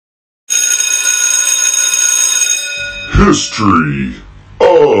History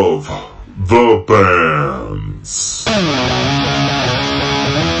of the Bands.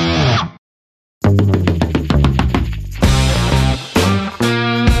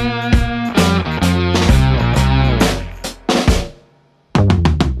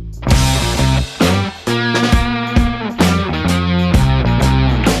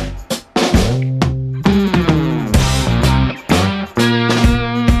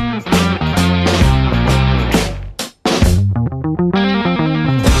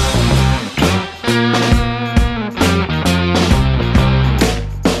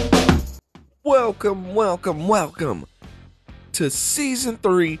 Welcome to Season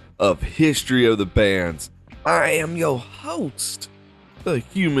 3 of History of the Bands. I am your host, the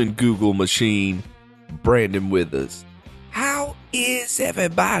human Google machine, Brandon Withers. How is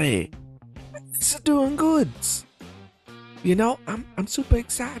everybody? It's doing good. You know, I'm super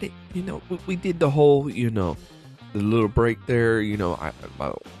excited. You know, we did the whole, the little break there. You know,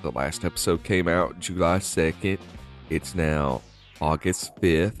 the last episode came out July 2nd. It's now August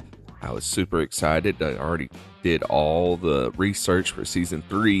 5th. I was super excited. I already did all the research for season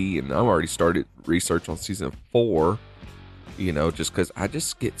 3, and I've already started research on season 4, just because I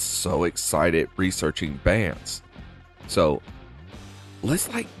just get so excited researching bands. So let's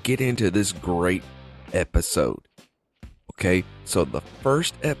get into this great episode. Okay, so the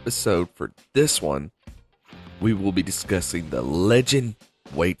first episode for this one, we will be discussing the legend,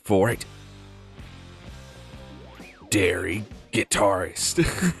 wait for it, dairy guitarist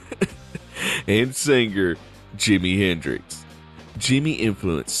and singer Jimi Hendrix. Jimi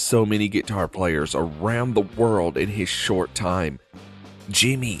influenced so many guitar players around the world in his short time.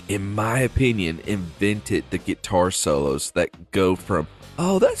 Jimi, in my opinion, invented the guitar solos that go from,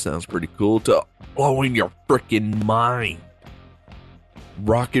 oh, that sounds pretty cool, to blowing your freaking mind.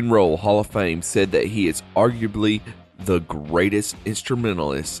 Rock and Roll Hall of Fame said that he is arguably the greatest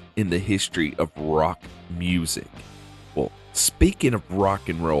instrumentalist in the history of rock music. Well, speaking of Rock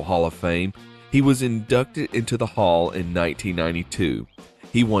and Roll Hall of Fame, he was inducted into the Hall in 1992.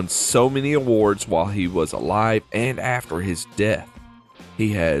 He won so many awards while he was alive and after his death. He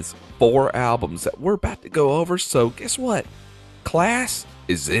has 4 albums that we're about to go over, so guess what? Class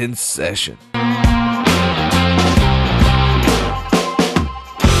is in session.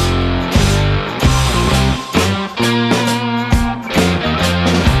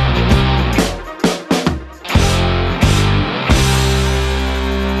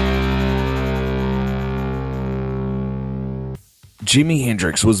 Jimi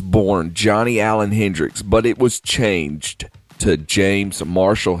Hendrix was born Johnny Allen Hendrix, but it was changed to James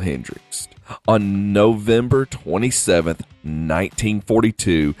Marshall Hendrix on November 27th,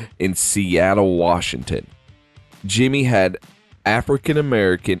 1942 in Seattle, Washington. Jimi had African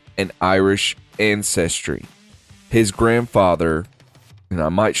American and Irish ancestry. His grandfather, and I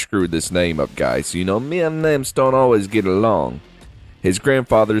might screw this name up, guys, me and names don't always get along. His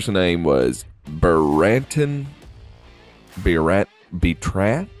grandfather's name was Bertrand. There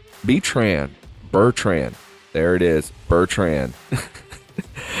it is, Bertrand.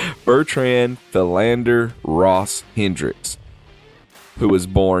 Bertrand Philander Ross Hendrix, who was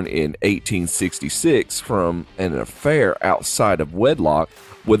born in 1866 from an affair outside of wedlock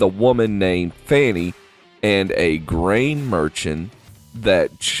with a woman named Fanny and a grain merchant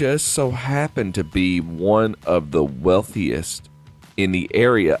that just so happened to be one of the wealthiest in the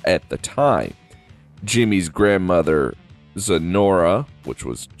area at the time. Jimmy's grandmother, Zenora, which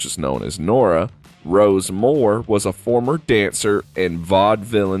was just known as Nora Rose Moore, was a former dancer and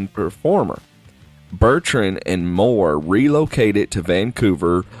vaudevillain performer. Bertrand and Moore relocated to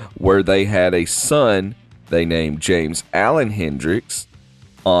Vancouver, where they had a son they named James Allen Hendrix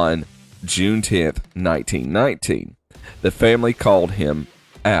on June 10th, 1919. The family called him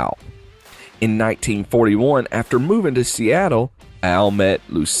Al. In 1941, after moving to Seattle, Al met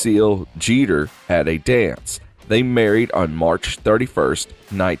Lucille Jeter at a dance. They married on March 31st,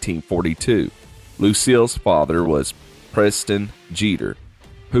 1942. Lucille's father was Preston Jeter,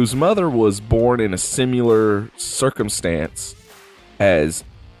 whose mother was born in a similar circumstance as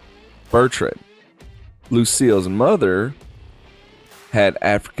Bertrand. Lucille's mother had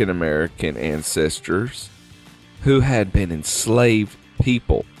African American ancestors who had been enslaved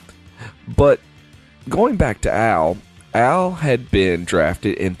people. But going back to Al had been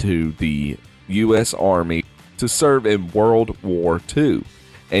drafted into the U.S. Army to serve in World War II,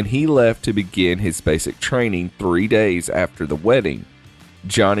 and he left to begin his basic training 3 days after the wedding.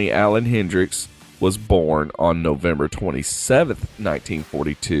 Johnny Allen Hendrix was born on November 27th,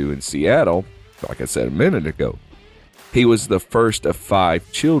 1942 in Seattle, like I said a minute ago. He was the first of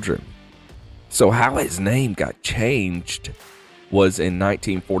 5 children. So how his name got changed was in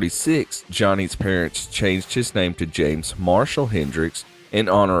 1946, Johnny's parents changed his name to James Marshall Hendrix in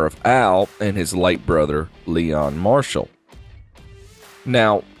honor of Al and his late brother, Leon Marshall.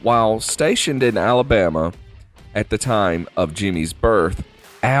 Now, while stationed in Alabama at the time of Jimmy's birth,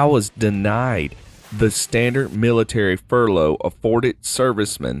 Al was denied the standard military furlough afforded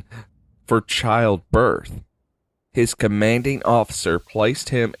servicemen for childbirth. His commanding officer placed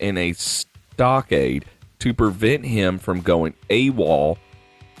him in a stockade to prevent him from going AWOL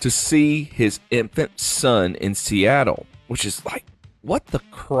to see his infant son in Seattle, which is like, what the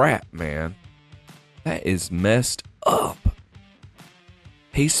crap, man? That is messed up.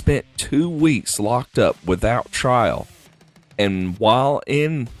 He spent 2 weeks locked up without trial, and while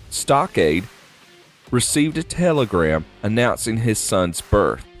in stockade, received a telegram announcing his son's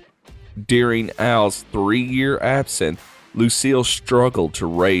birth. During Al's 3-year absence, Lucille struggled to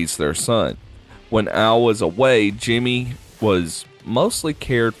raise their son. When Al was away, Jimmy was mostly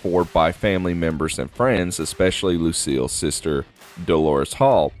cared for by family members and friends, especially Lucille's sister, Dolores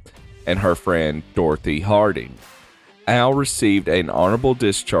Hall, and her friend, Dorothy Harding. Al received an honorable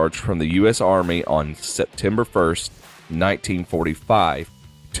discharge from the U.S. Army on September 1st, 1945.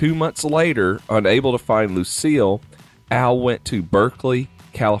 2 months later, unable to find Lucille, Al went to Berkeley,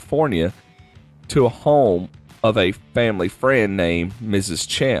 California, to a home of a family friend named Mrs.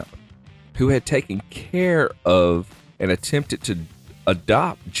 Champ, who had taken care of and attempted to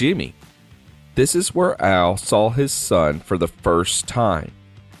adopt Jimmy. This is where Al saw his son for the first time.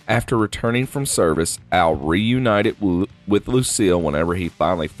 After returning from service, Al reunited with Lucille whenever he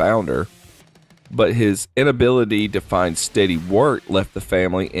finally found her, but his inability to find steady work left the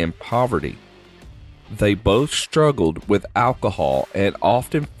family in poverty. They both struggled with alcohol and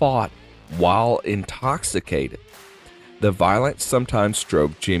often fought while intoxicated. The violence sometimes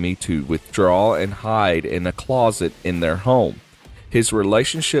drove Jimmy to withdraw and hide in a closet in their home. His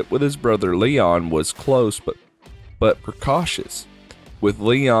relationship with his brother Leon was close but precautious. With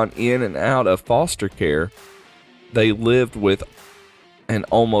Leon in and out of foster care, they lived with an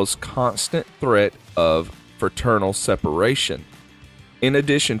almost constant threat of fraternal separation. In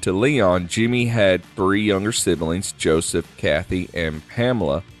addition to Leon, Jimmy had 3 younger siblings, Joseph, Kathy, and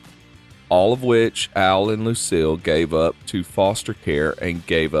Pamela, all of which Al and Lucille gave up to foster care and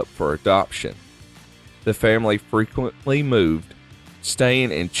gave up for adoption. The family frequently moved,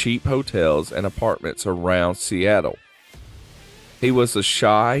 staying in cheap hotels and apartments around Seattle. He was a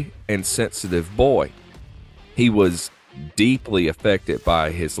shy and sensitive boy. He was deeply affected by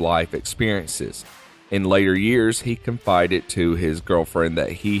his life experiences. In later years, he confided to his girlfriend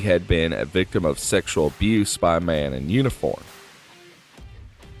that he had been a victim of sexual abuse by a man in uniform.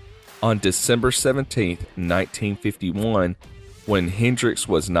 On December 17, 1951, when Hendrix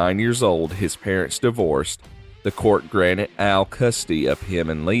was 9 years old, his parents divorced. The court granted Al custody of him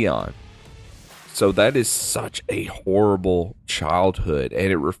and Leon. So that is such a horrible childhood,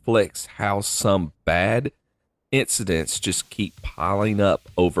 and it reflects how some bad incidents just keep piling up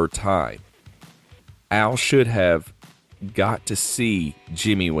over time. Al should have got to see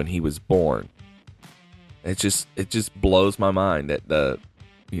Jimmy when he was born. It just blows my mind that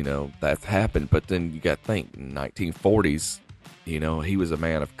that's happened. But then you got to think, 1940s, he was a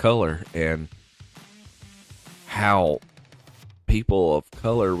man of color, and how people of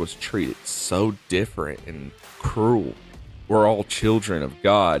color was treated so different and cruel. We're all children of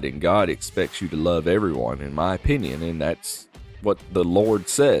God, and God expects you to love everyone, in my opinion, and that's what the Lord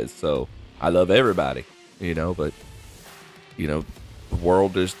says. So I love everybody, but the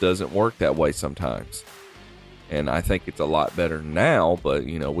world just doesn't work that way sometimes. And I think it's a lot better now, but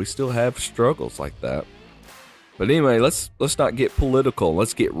we still have struggles like that. But anyway, let's not get political.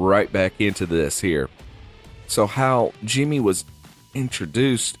 Let's get right back into this here. So how Jimmy was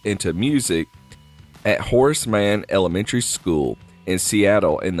introduced into music at Horace Mann Elementary School in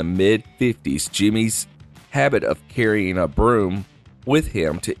Seattle in the mid-50s. Jimmy's habit of carrying a broom with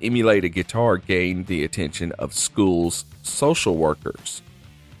him to emulate a guitar gained the attention of school's social workers.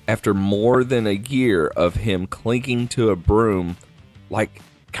 After more than a year of him clinging to a broom,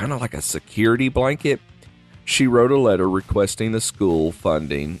 kind of like a security blanket, she wrote a letter requesting the school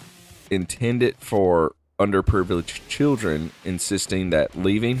funding intended for underprivileged children, insisting that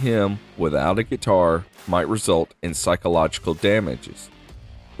leaving him without a guitar might result in psychological damages,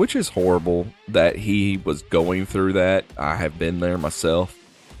 which is horrible that he was going through that. I have been there myself.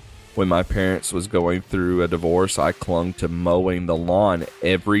 When my parents was going through a divorce, I clung to mowing the lawn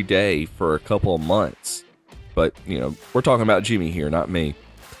every day for a couple of months. But, we're talking about Jimmy here, not me.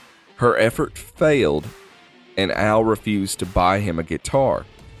 Her effort failed, and Al refused to buy him a guitar.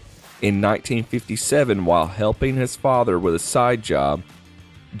 In 1957, while helping his father with a side job,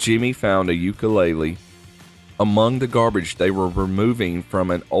 Jimi found a ukulele among the garbage they were removing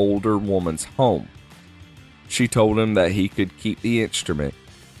from an older woman's home. She told him that he could keep the instrument,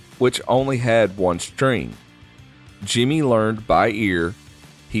 which only had one string. Jimi learned by ear.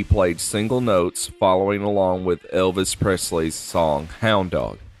 He played single notes following along with Elvis Presley's song Hound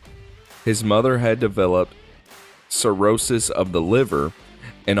Dog. His mother had developed cirrhosis of the liver,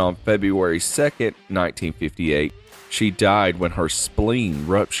 and on February 2nd, 1958, she died when her spleen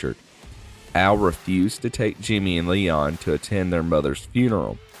ruptured. Al refused to take Jimi and Leon to attend their mother's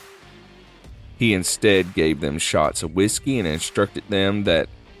funeral. He instead gave them shots of whiskey and instructed them that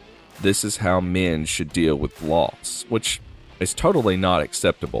this is how men should deal with loss, which is totally not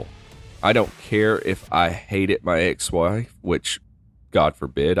acceptable. I don't care if I hated my ex-wife, which, God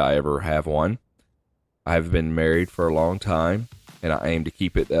forbid, I ever have one. I have been married for a long time, and I aim to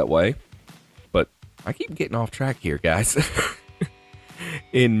keep it that way. But I keep getting off track here, guys.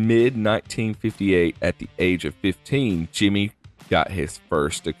 In mid-1958, at the age of 15, Jimi got his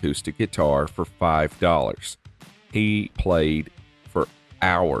first acoustic guitar for $5. He played for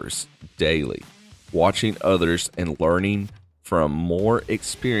hours daily, watching others and learning from more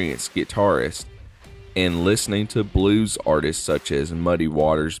experienced guitarists and listening to blues artists such as Muddy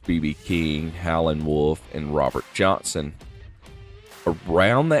Waters, B.B. King, Howlin' Wolf, and Robert Johnson.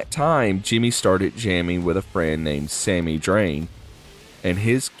 Around that time, Jimi started jamming with a friend named Sammy Drain and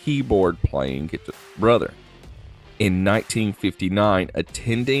his keyboard playing brother. In 1959,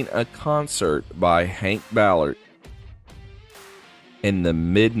 attending a concert by Hank Ballard and the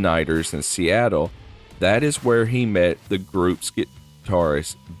Midnighters in Seattle, that is where he met the group's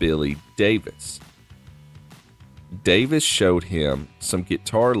guitarist Billy Davis. Davis showed him some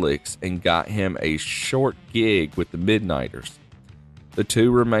guitar licks and got him a short gig with the Midnighters. The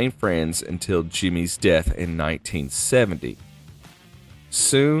two remained friends until Jimi's death in 1970.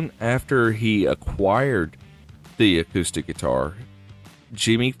 Soon after he acquired the acoustic guitar,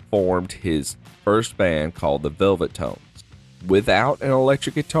 Jimi formed his first band called the Velvet Tones. Without an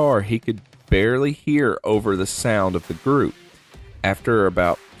electric guitar, he could barely hear over the sound of the group. After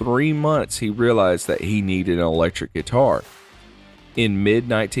about 3 months, he realized that he needed an electric guitar. In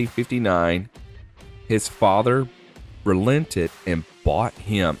mid-1959, his father relented and bought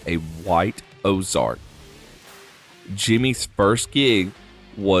him a white Ozark. Jimi's first gig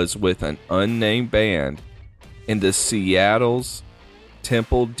was with an unnamed band in the Seattle's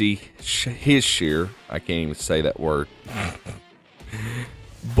Temple de Hishir. I can't even say that word.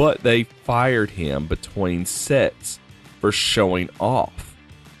 But they fired him between sets for showing off.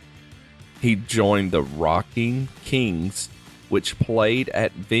 He joined the Rocking Kings, which played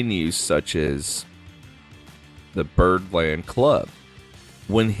at venues such as the Birdland Club,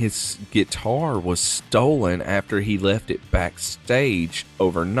 when his guitar was stolen after he left it backstage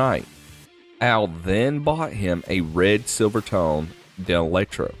overnight. Al then bought him a red Silvertone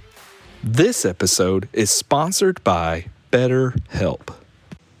D'Electro. This episode is sponsored by BetterHelp.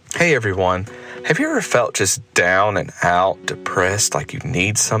 Hey everyone, have you ever felt just down and out, depressed, like you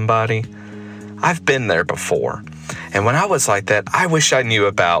need somebody? I've been there before, and when I was like that, I wish I knew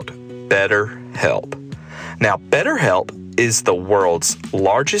about BetterHelp. Now, BetterHelp is the world's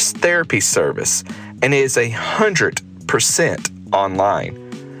largest therapy service and is 100% online.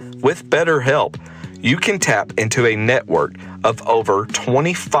 With BetterHelp, you can tap into a network of over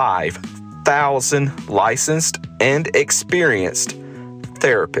 25,000 licensed and experienced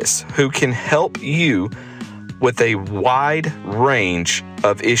therapists who can help you with a wide range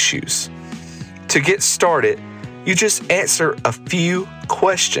of issues. To get started, you just answer a few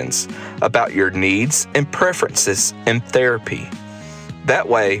questions about your needs and preferences in therapy. That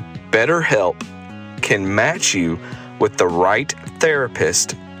way, BetterHelp can match you with the right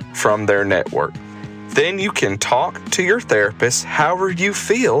therapist from their network. Then you can talk to your therapist however you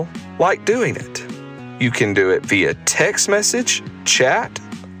feel like doing it. You can do it via text message, chat,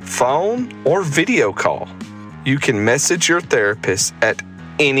 phone, or video call. You can message your therapist at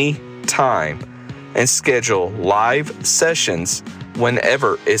any time and schedule live sessions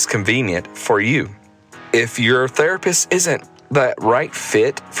whenever is convenient for you. If your therapist isn't the right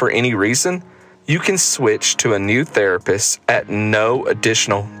fit for any reason, you can switch to a new therapist at no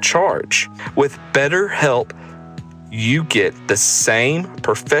additional charge. With BetterHelp, you get the same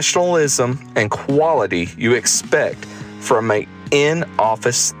professionalism and quality you expect from an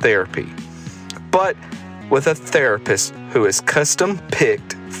in-office therapy, but with a therapist who is custom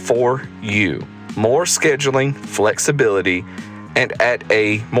picked for you. More scheduling flexibility and at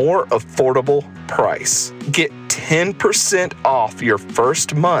a more affordable price. Get 10% off your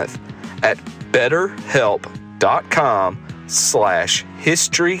first month at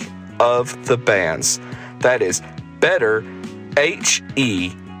betterhelp.com/history of the bands. That is better,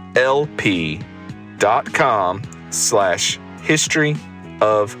 HELP.com/history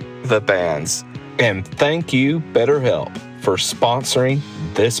of the bands. And thank you, BetterHelp, for sponsoring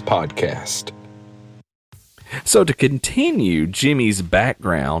this podcast. So to continue Jimmy's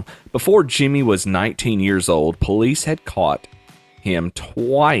background, before Jimmy was 19 years old, police had caught him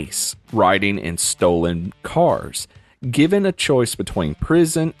twice riding in stolen cars. Given a choice between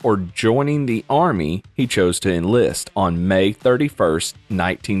prison or joining the Army, he chose to enlist on May 31st,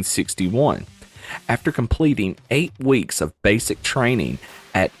 1961. After completing 8 weeks of basic training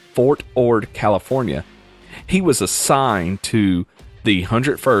at Fort Ord, California, he was assigned to the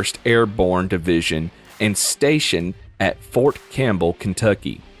 101st Airborne Division and stationed at Fort Campbell,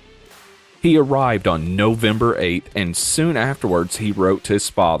 Kentucky. He arrived on November 8th, and soon afterwards he wrote to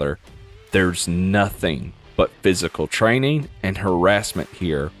his father, "There's nothing but physical training and harassment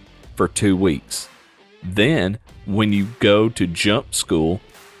here for 2 weeks. Then, when you go to jump school,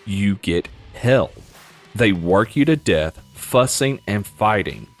 you get hell. They work you to death, fussing and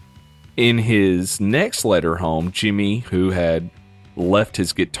fighting." In his next letter home, Jimmy, who had left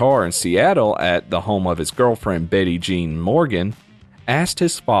his guitar in Seattle at the home of his girlfriend Betty Jean Morgan, asked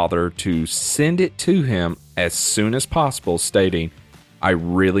his father to send it to him as soon as possible, stating, "I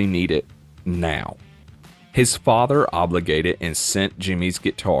really need it now." His father obligated and sent Jimmy's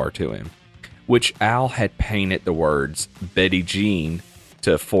guitar to him, which Al had painted the words Betty Jean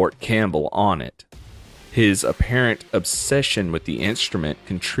to Fort Campbell on it. His apparent obsession with the instrument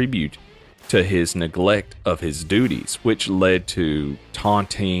contributed to his neglect of his duties, which led to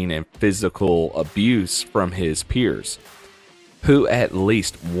taunting and physical abuse from his peers, who at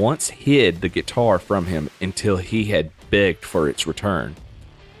least once hid the guitar from him until he had begged for its return.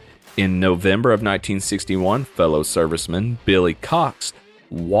 In November of 1961, fellow serviceman Billy Cox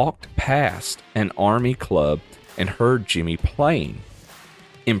walked past an Army club and heard Jimmy playing.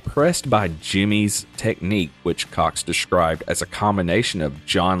 Impressed by Jimmy's technique, which Cox described as a combination of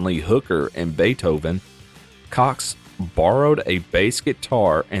John Lee Hooker and Beethoven, Cox borrowed a bass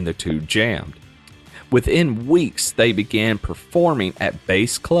guitar and the two jammed. Within weeks, they began performing at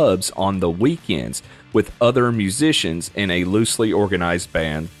bass clubs on the weekends with other musicians in a loosely organized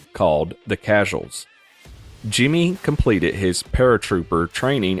band called the Casuals. Jimmy completed his paratrooper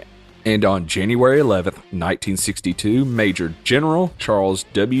training, and on January 11, 1962, Major General Charles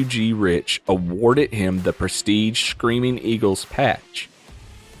W.G. Rich awarded him the prestige Screaming Eagles patch.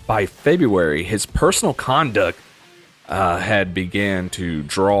 By February, his personal conduct had began to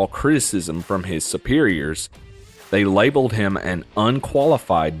draw criticism from his superiors. They labeled him an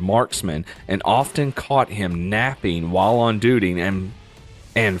unqualified marksman and often caught him napping while on duty and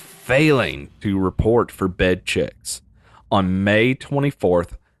failing to report for bed checks. On May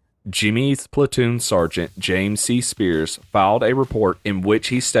 24th, Jimmy's platoon sergeant, James C. Spears, filed a report in which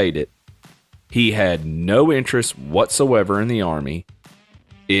he stated he had no interest whatsoever in the Army.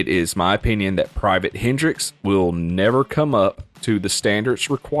 It is my opinion that Private Hendrix will never come up to the standards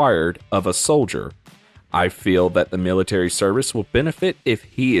required of a soldier. I feel that the military service will benefit if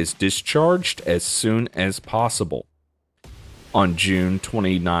he is discharged as soon as possible. On June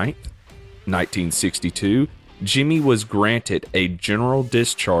 29th, 1962, Jimmy was granted a general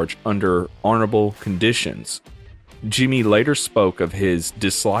discharge under honorable conditions. Jimmy later spoke of his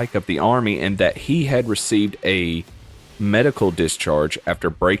dislike of the Army and that he had received a medical discharge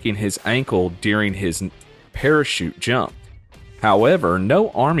after breaking his ankle during his parachute jump. However, no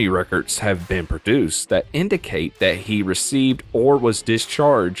Army records have been produced that indicate that he received or was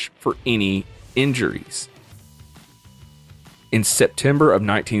discharged for any injuries. In September of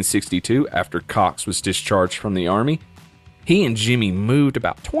 1962, after Cox was discharged from the Army, he and Jimmy moved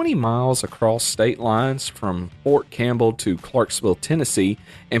about 20 miles across state lines from Fort Campbell to Clarksville, Tennessee,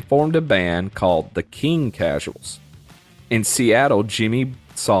 and formed a band called the King Casuals. In Seattle, Jimmy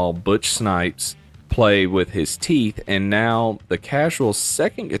saw Butch Snipes play with his teeth, and now the Casuals'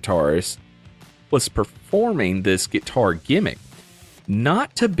 second guitarist was performing this guitar gimmick.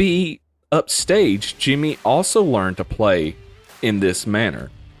 Not to be upstaged, Jimmy also learned to play in this manner.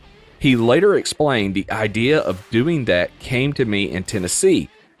 He later explained, the idea of doing that came to me in Tennessee.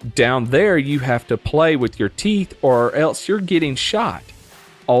 Down there, you have to play with your teeth or else you're getting shot.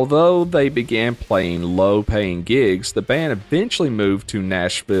 Although they began playing low-paying gigs, the band eventually moved to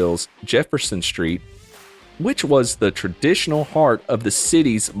Nashville's Jefferson Street, which was the traditional heart of the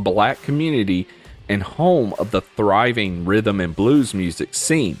city's black community and home of the thriving rhythm and blues music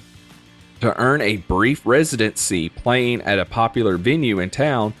scene. To earn a brief residency playing at a popular venue in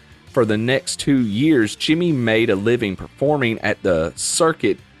town, for the next 2 years, Jimi made a living performing at the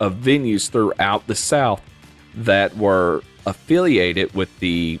circuit of venues throughout the South that were affiliated with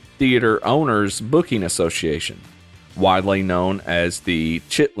the Theater Owners Booking Association, widely known as the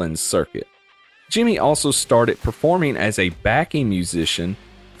Chitlins Circuit. Jimi also started performing as a backing musician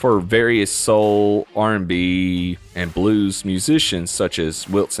for various soul, R&B, and blues musicians such as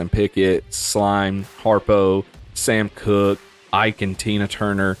Wilson Pickett, Slyme, Harpo, Sam Cooke, Ike and Tina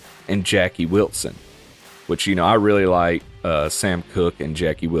Turner, and Jackie Wilson, which, I really like Sam Cooke and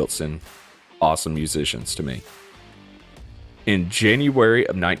Jackie Wilson. Awesome musicians to me. In January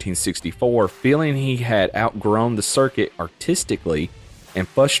of 1964, feeling he had outgrown the circuit artistically and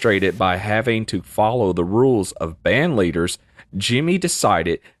frustrated by having to follow the rules of band leaders, Jimi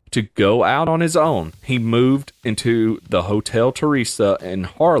decided to go out on his own. He moved into the Hotel Teresa in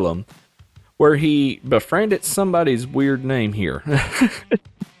Harlem, where he befriended somebody's weird name here.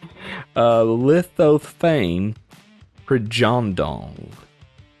 Lithophane Prigondong.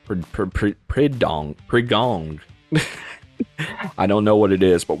 Prigong. I don't know what it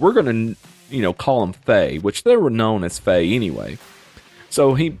is, but we're going to, call him Faye, which they were known as Faye anyway.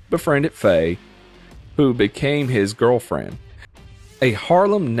 So he befriended Faye, who became his girlfriend. A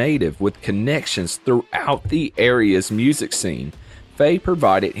Harlem native with connections throughout the area's music scene, Faye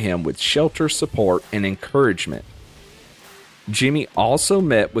provided him with shelter, support, and encouragement. Jimi also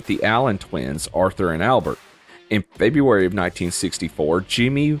met with the Allen twins, Arthur and Albert. In February of 1964,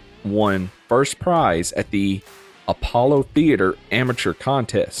 Jimi won first prize at the Apollo Theater Amateur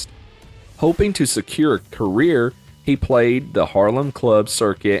Contest. Hoping to secure a career, he played the Harlem club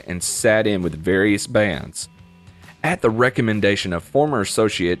circuit and sat in with various bands. At the recommendation of former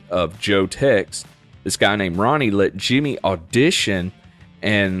associate of Joe Tex, this guy named Ronnie let Jimi audition,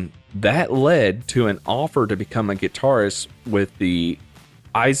 and that led to an offer to become a guitarist with the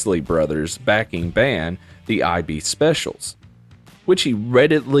Isley Brothers' backing band, the IB Specials, which he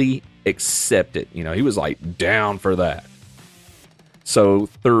readily accepted. He was down for that. So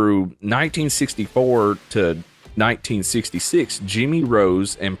through 1964 to 1966, Jimi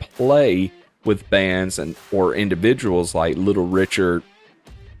rose and played with bands or individuals like Little Richard,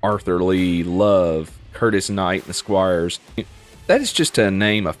 Arthur Lee, Love, Curtis Knight, and the Squires. That is just to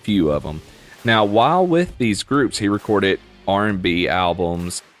name a few of them. Now, while with these groups, he recorded R&B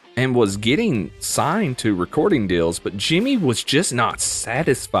albums and was getting signed to recording deals, but Jimi was just not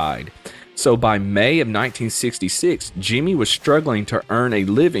satisfied. So by May of 1966, Jimi was struggling to earn a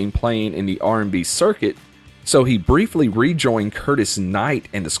living playing in the R&B circuit, so he briefly rejoined Curtis Knight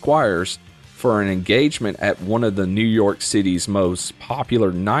and the Squires for an engagement at one of the New York City's most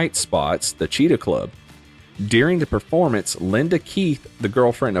popular night spots, the Cheetah Club. During the performance, Linda Keith, the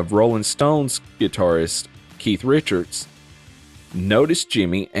girlfriend of Rolling Stones guitarist Keith Richards, noticed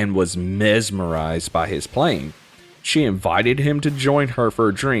Jimi and was mesmerized by his playing. She invited him to join her for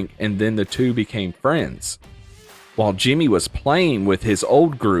a drink, and then the two became friends. While Jimi was playing with his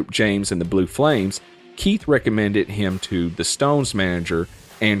old group, James and the Blue Flames, Keith recommended him to the Stones manager,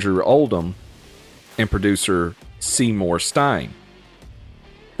 Andrew Oldham, and producer Seymour Stein.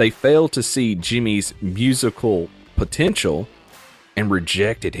 They failed to see Jimi's musical potential and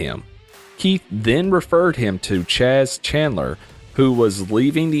rejected him. Keith then referred him to Chaz Chandler, who was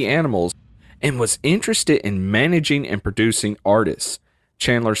leaving the Animals and was interested in managing and producing artists.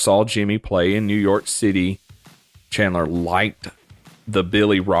 Chandler saw Jimi play in New York City. Chandler liked the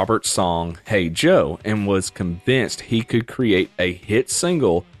Billy Roberts song Hey Joe and was convinced he could create a hit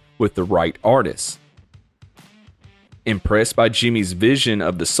single with the right artist. Impressed by Jimi's vision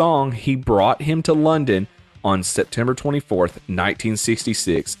of the song, he brought him to London on September 24th,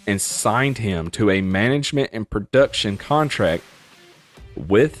 1966, and signed him to a management and production contract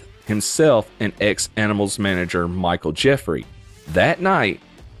with himself and ex-Animals manager Michael Jeffrey. That night,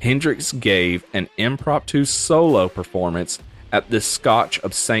 Hendrix gave an impromptu solo performance at the Scotch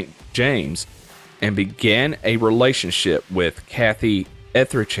of St. James and began a relationship with Kathy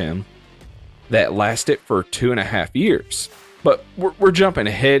Etheridge that lasted for 2.5 years. But we're jumping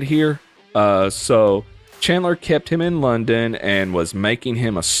ahead here. So Chandler kept him in London and was making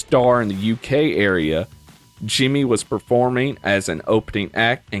him a star in the UK area. Jimi was performing as an opening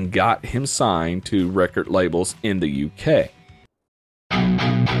act and got him signed to record labels in the UK.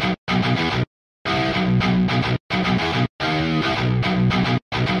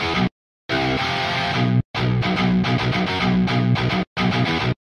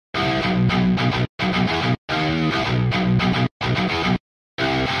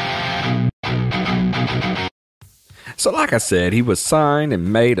 So like I said, he was signed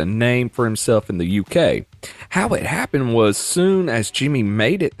and made a name for himself in the UK. How it happened was soon as Jimi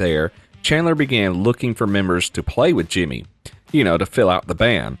made it there, Chandler began looking for members to play with Jimi, to fill out the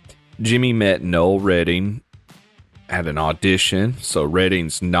band. Jimi met Noel Redding at an audition, so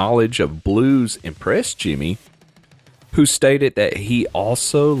Redding's knowledge of blues impressed Jimi, who stated that he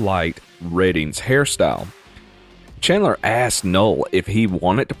also liked Redding's hairstyle. Chandler asked Noel if he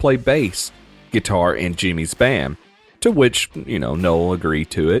wanted to play bass guitar in Jimi's band, to which, Noel agreed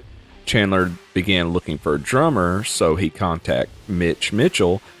to it. Chandler began looking for a drummer, so he contacted Mitch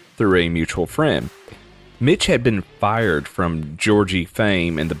Mitchell through a mutual friend. Mitch had been fired from Georgie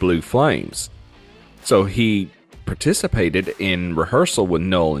fame and the Blue Flames, so he participated in rehearsal with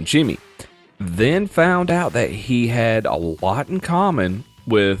Noel and Jimi, then found out that he had a lot in common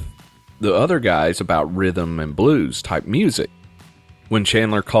with the other guys about rhythm and blues type music. When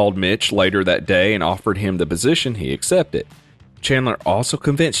Chandler called Mitch later that day and offered him the position, he accepted. Chandler also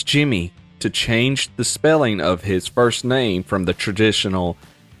convinced Jimi to change the spelling of his first name from the traditional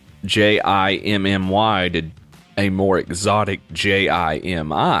Jimmy to a more exotic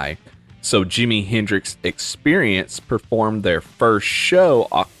Jimi. So Jimi Hendrix Experience performed their first show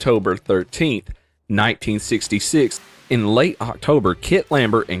October 13th, 1966. In late October, Kit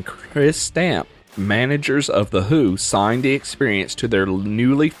Lambert and Chris Stamp, managers of The Who, signed the Experience to their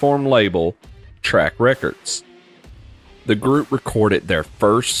newly formed label, Track Records. The group recorded their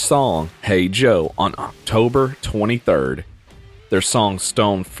first song, Hey Joe, on October 23rd. Their song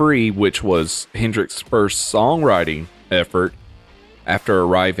Stone Free, which was Hendrix's first songwriting effort after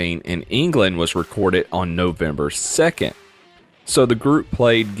arriving in England, was recorded on November 2nd. So the group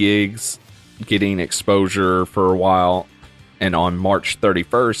played gigs, getting exposure for a while, and on March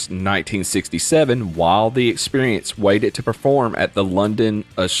 31st, 1967, while the Experience waited to perform at the London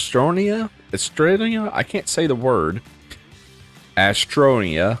Astronia, I can't say the word,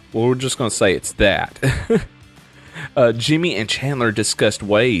 Astronia, well, we're just going to say it's that. Jimi and Chandler discussed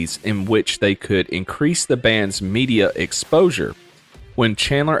ways in which they could increase the band's media exposure. When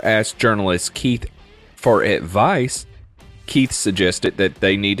Chandler asked journalist Keith for advice, Keith suggested that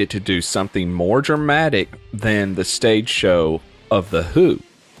they needed to do something more dramatic than the stage show of The Who,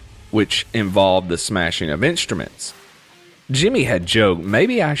 which involved the smashing of instruments. Jimi had joked,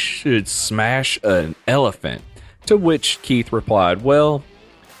 maybe I should smash an elephant, to which Keith replied, well,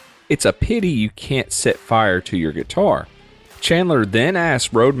 it's a pity you can't set fire to your guitar. Chandler then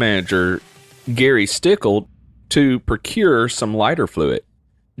asked road manager Gary Stickle to procure some lighter fluid.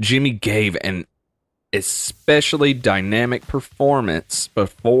 Jimi gave an especially dynamic performance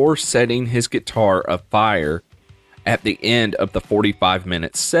before setting his guitar afire at the end of the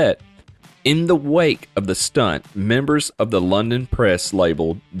 45-minute set. In the wake of the stunt, members of the London press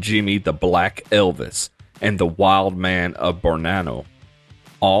labeled Jimi the Black Elvis and the Wild Man of Borneo,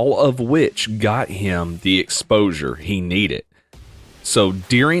 all of which got him the exposure he needed. So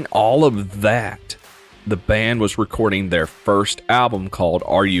during all of that, the band was recording their first album called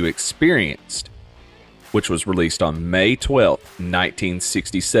Are You Experienced?, which was released on May 12th,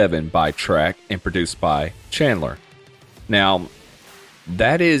 1967 by Track and produced by Chandler. Now,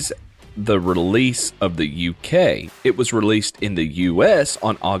 that is the release of the UK. It was released in the US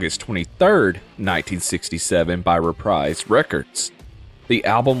on August 23rd, 1967 by Reprise Records. The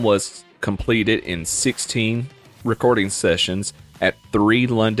album was completed in 16 recording sessions at 3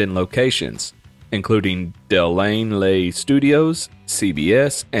 London locations, including Delaine Lay Studios,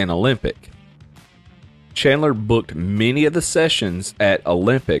 CBS, and Olympic. Chandler booked many of the sessions at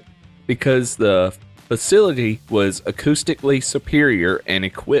Olympic because the facility was acoustically superior and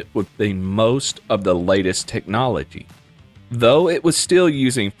equipped with the most of the latest technology, though it was still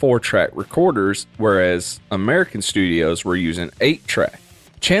using 4-track recorders, whereas American studios were using 8-track.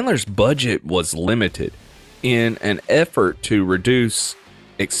 Chandler's budget was limited. In an effort to reduce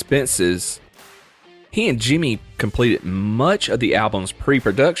expenses, he and Jimi completed much of the album's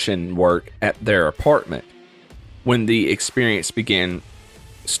pre-production work at their apartment. When the Experience began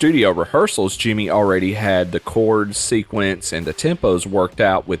studio rehearsals, Jimi already had the chord sequence and the tempos worked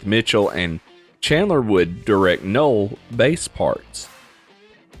out with Mitchell, and Chandler would direct Noel bass parts.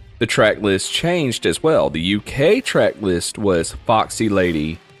 The track list changed as well. The UK track list was Foxy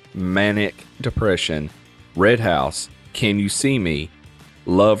Lady, Manic Depression, Red House, Can You See Me,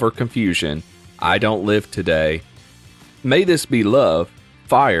 Love or Confusion, I Don't Live Today, May This Be Love,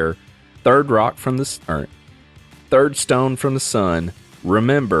 Fire, Third Stone from the Sun,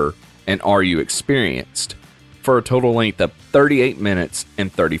 Remember, and Are You Experienced, for a total length of 38 minutes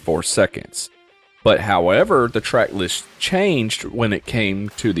and 34 seconds. But however, the track list changed when it came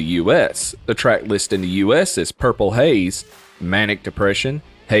to the US. The track list in the US is Purple Haze, Manic Depression,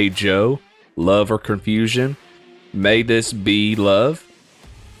 Hey Joe, Love or Confusion, May This Be Love,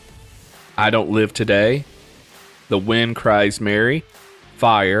 I Don't Live Today, The Wind Cries Mary,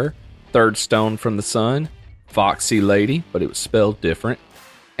 Fire, Third Stone from the Sun, Foxy Lady, but it was spelled different,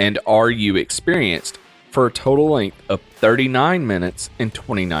 and Are You Experienced, for a total length of 39 minutes and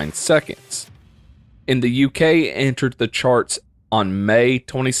 29 seconds. In the UK, it entered the charts on May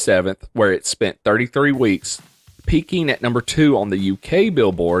 27th, where it spent 33 weeks, peaking at number 2 on the UK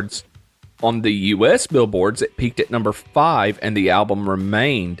billboards. On the US billboards, it peaked at number 5, and the album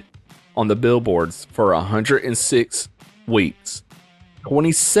remained on the billboards for 106 weeks,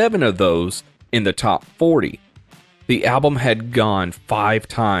 27 of those in the top 40. The album had gone 5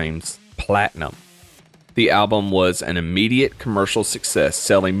 times platinum. The album was an immediate commercial success,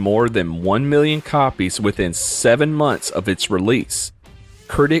 selling more than 1 million copies within 7 months of its release.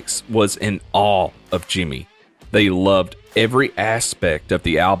 Critics was in awe of Jimi. They loved every aspect of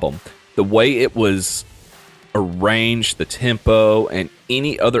the album, the way it was arranged, the tempo, and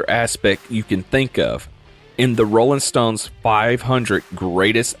any other aspect you can think of. In the Rolling Stones 500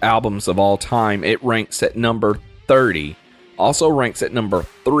 greatest albums of all time, it ranks at number 30. Also ranks at number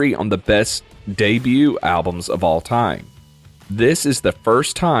 3 on the best debut albums of all time. This is the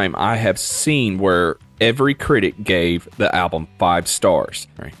first time I have seen where every critic gave the album 5 stars.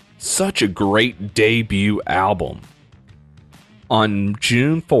 Such a great debut album. On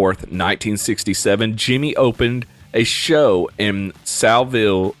June 4th, 1967, Jimi opened a show in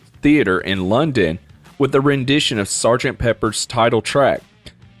Savile Theatre in London with a rendition of Sgt. Pepper's title track,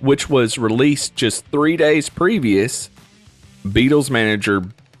 which was released just 3 days previous. Beatles manager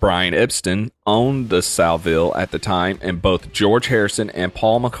Brian Epstein owned the Savile at the time, and both George Harrison and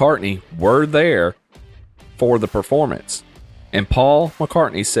Paul McCartney were there for the performance. And Paul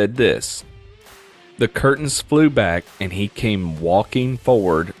McCartney said this: "The curtains flew back and he came walking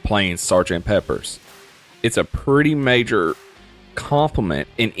forward playing Sgt. Pepper's. It's a pretty major compliment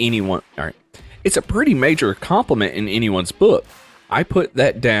in It's a pretty major compliment in anyone's book. I put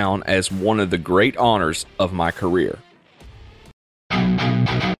that down as one of the great honors of my career."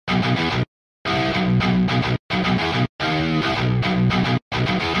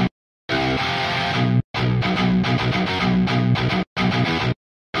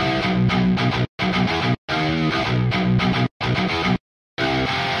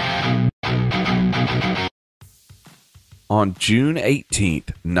 On June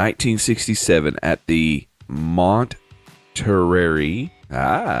 18th, 1967, at the Monterey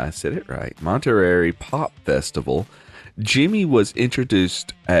Pop Festival, Jimi was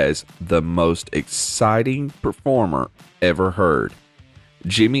introduced as the most exciting performer ever heard.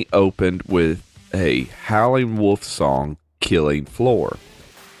 Jimi opened with a Howlin' Wolf song, Killing Floor,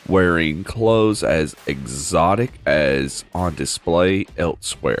 wearing clothes as exotic as on display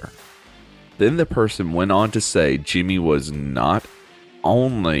elsewhere. Then the person went on to say Jimi was not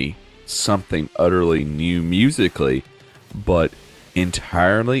only something utterly new musically, but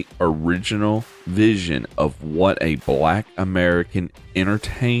entirely original vision of what a Black American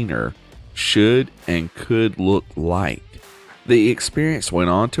entertainer should and could look like. The Experience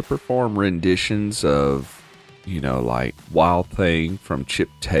went on to perform renditions of, like Wild Thing from Chip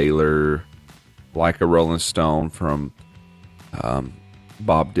Taylor, Like a Rolling Stone from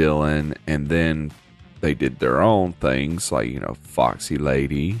Bob Dylan, and then they did their own things like, Foxy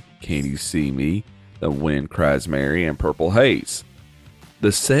Lady, Can You See Me, The Wind Cries Mary, and Purple Haze.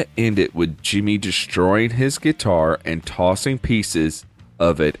 The set ended with Jimi destroying his guitar and tossing pieces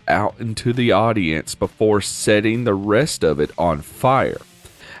of it out into the audience before setting the rest of it on fire.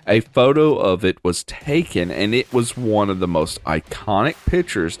 A photo of it was taken, and it was one of the most iconic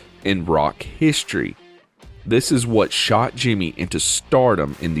pictures in rock history. This is what shot Jimi into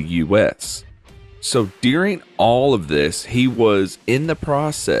stardom in the US. So during all of this, he was in the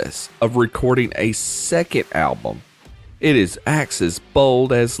process of recording a second album. It is Axe's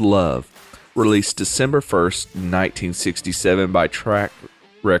Bold as Love, released December 1st, 1967 by Track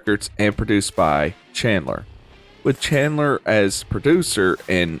Records and produced by Chandler. With Chandler as producer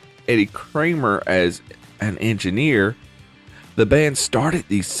and Eddie Kramer as an engineer, the band started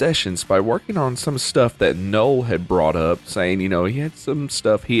these sessions by working on some stuff that Noel had brought up, saying, he had some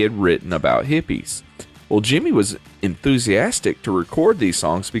stuff he had written about hippies. Well, Jimi was enthusiastic to record these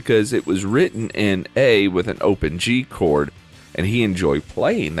songs because it was written in A with an open G chord, and he enjoyed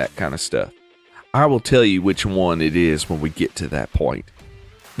playing that kind of stuff. I will tell you which one it is when we get to that point.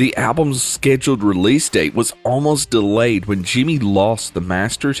 The album's scheduled release date was almost delayed when Jimmy lost the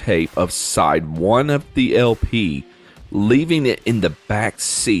master tape of side 1 of the LP, leaving it in the back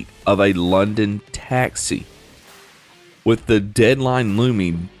seat of a London taxi. With the deadline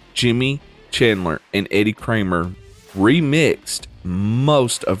looming, Jimmy, Chandler, and Eddie Kramer remixed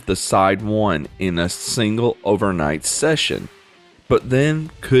most of the side 1 in a single overnight session, but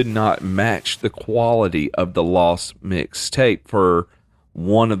then could not match the quality of the lost mixtape for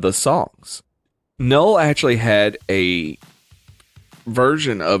one of the songs. Noel actually had a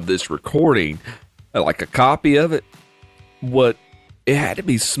version of this recording, like a copy of it. It had to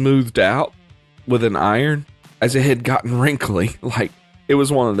be smoothed out with an iron as it had gotten wrinkly. Like, it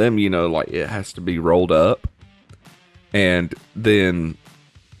was one of them, like it has to be rolled up. And then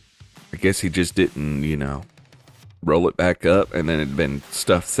I guess he just didn't, roll it back up, and then it had been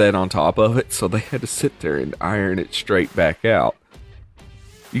stuff set on top of it, so they had to sit there and iron it straight back out.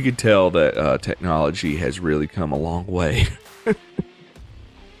 You could tell that technology has really come a long way.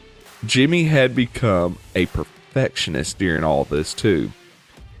 Jimmy had become a perfectionist during all this too.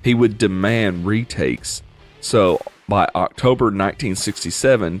 He would demand retakes. So by October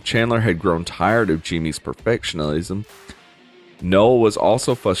 1967, Chandler had grown tired of Jimmy's perfectionism. Noel was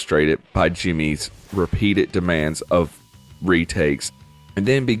also frustrated by Jimmy's repeated demands of retakes and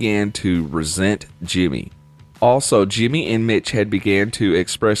then began to resent Jimmy. Also, Jimmy and Mitch had began to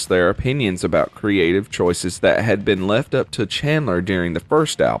express their opinions about creative choices that had been left up to Chandler during the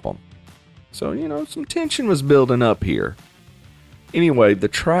first album. So, some tension was building up here. Anyway, the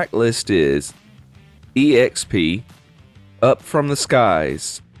track list is EXP, Up From the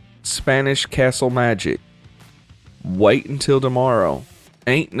Skies, Spanish Castle Magic, Wait Until Tomorrow,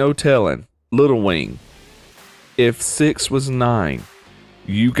 Ain't No Tellin', Little Wing, If 6 Was 9,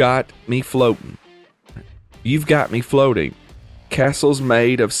 You Got Me Floatin', You've Got Me Floating, Castles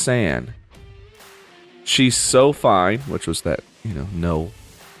Made of Sand, She's So Fine, which was that, no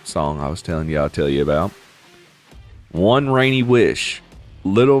song I was telling you I'll tell you about, One Rainy Wish,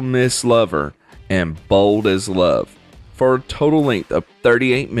 Little Miss Lover, and Bold as Love, for a total length of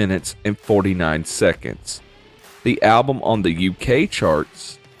 38 minutes and 49 seconds. The album on the UK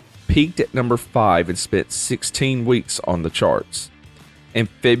charts peaked at number 5 and spent 16 weeks on the charts. In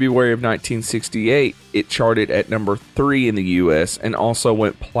February of 1968, it charted at number 3 in the US and also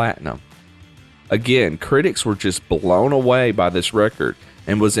went platinum. Again, critics were just blown away by this record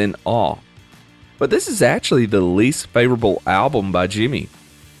and was in awe. But this is actually the least favorable album by Jimmy.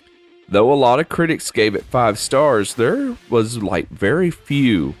 Though a lot of critics gave it 5 stars, there was very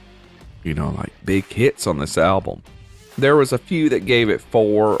few, big hits on this album. There was a few that gave it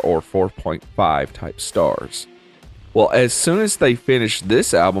 4 or 4.5 type stars. Well, as soon as they finished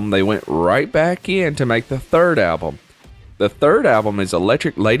this album, they went right back in to make the third album. The third album is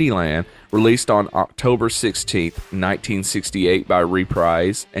Electric Ladyland, released on October 16th, 1968 by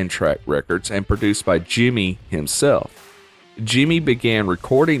Reprise and Track Records and produced by Jimmy himself. Jimmy began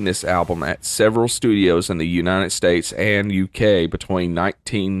recording this album at several studios in the United States and UK between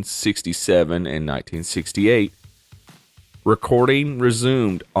 1967 and 1968. Recording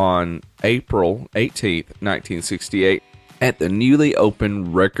resumed on April 18th, 1968 at the newly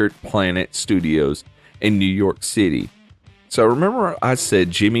opened Record Planet Studios in New York City. So remember I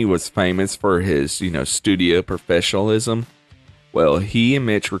said Jimmy was famous for his, studio professionalism? Well, he and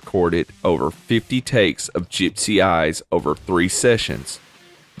Mitch recorded over 50 takes of Gypsy Eyes over 3 sessions.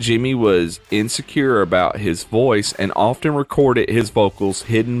 Jimmy was insecure about his voice and often recorded his vocals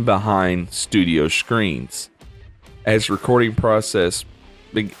hidden behind studio screens. As recording process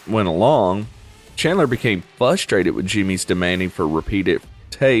went along, Chandler became frustrated with Jimmy's demanding for repeated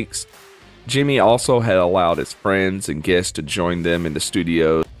takes. Jimmy also had allowed his friends and guests to join them in the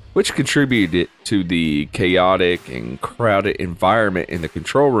studio, which contributed to the chaotic and crowded environment in the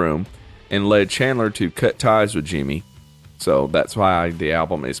control room and led Chandler to cut ties with Jimmy. So that's why the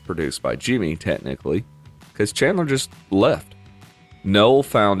album is produced by Jimmy, technically, because Chandler just left. Noel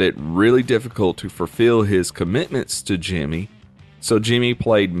found it really difficult to fulfill his commitments to Jimmy, so Jimmy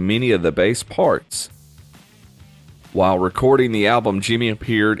played many of the bass parts. While recording the album, Jimmy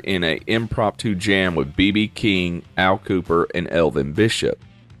appeared in an impromptu jam with B.B. King, Al Kooper, and Elvin Bishop.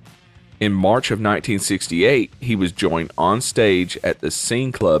 In March of 1968, he was joined on stage at the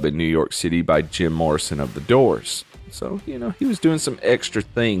Scene Club in New York City by Jim Morrison of The Doors. So, he was doing some extra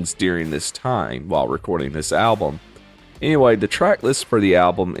things during this time while recording this album. Anyway, the track list for the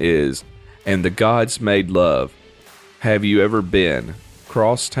album is And the Gods Made Love, Have You Ever Been,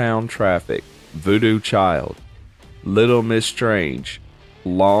 Crosstown Traffic, Voodoo Child, Little Miss Strange,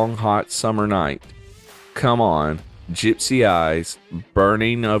 Long Hot Summer Night, Come On, Gypsy Eyes,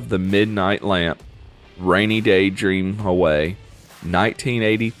 Burning of the Midnight Lamp, Rainy Day Dream Away,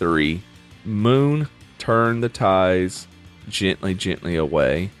 1983, Moon, Turn the Ties, Gently, Gently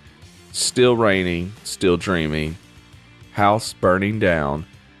Away, Still Raining, Still Dreaming, House Burning Down,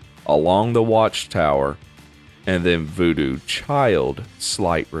 Along the Watchtower, and then Voodoo Child,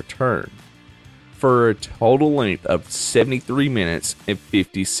 Slight Return, for a total length of 73 minutes and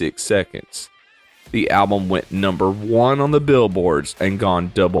 56 seconds. The album went number 1 on the billboards and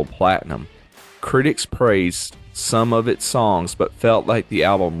gone double platinum. Critics praised some of its songs, but felt like the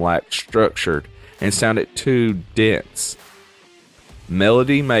album lacked structure and sounded too dense.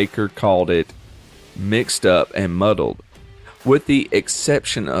 Melody Maker called it mixed up and muddled, with the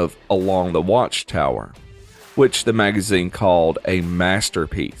exception of Along the Watchtower, which the magazine called a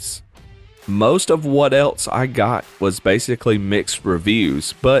masterpiece. Most of what else I got was basically mixed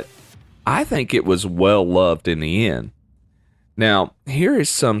reviews, but I think it was well loved in the end. Now, here is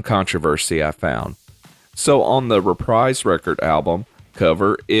some controversy I found. So on the Reprise record album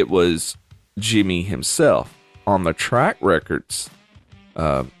cover, it was Jimi himself. On the Track Records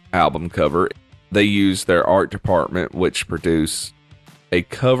album cover, they used their art department, which produced a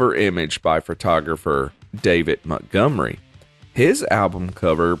cover image by photographer David Montgomery. His album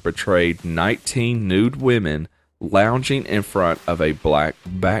cover portrayed 19 nude women lounging in front of a black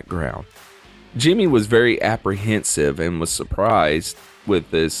background. Jimi was very apprehensive and was surprised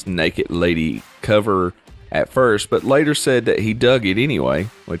with this naked lady cover at first, but later said that he dug it anyway,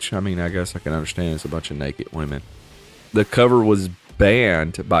 which, I mean, I guess I can understand. It's a bunch of naked women. The cover was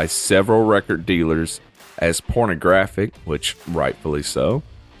banned by several record dealers as pornographic, which rightfully so,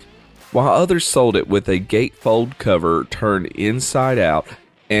 while others sold it with a gatefold cover turned inside out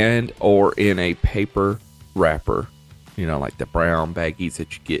and or in a paper wrapper. You know, like the brown baggies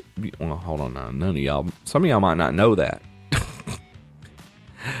that you get. Well, hold on now. None of y'all, some of y'all might not know that.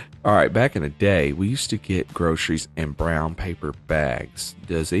 All right, back in the day, we used to get groceries in brown paper bags.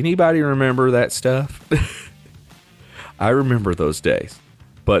 Does anybody remember that stuff? I remember those days.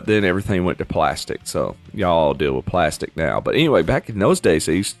 But then everything went to plastic, so y'all deal with plastic now. But anyway, back in those days,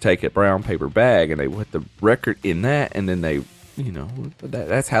 they used to take a brown paper bag and they put the record in that, and then they, you know,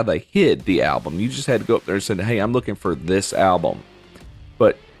 that's how they hid the album. You just had to go up there and say, hey, I'm looking for this album.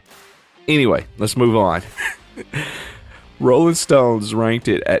 But anyway, let's move on. Rolling Stones ranked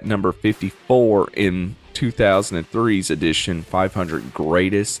it at number 54 in 2003's edition 500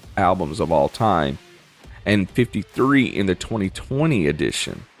 Greatest Albums of All Time, and 53 in the 2020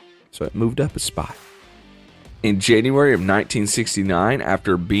 edition, so it moved up a spot. In January of 1969,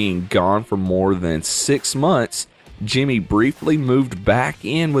 after being gone for more than 6 months, Jimi briefly moved back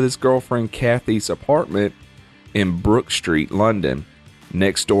in with his girlfriend Kathy's apartment in Brook Street, London,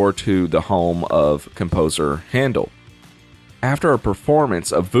 next door to the home of composer Handel. After a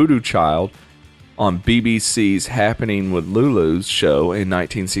performance of Voodoo Child on BBC's Happening with Lulu's show in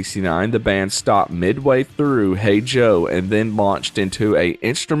 1969, the band stopped midway through Hey Joe and then launched into an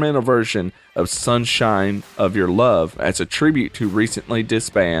instrumental version of Sunshine of Your Love as a tribute to recently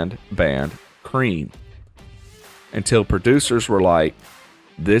disbanded band Cream. Until producers were like,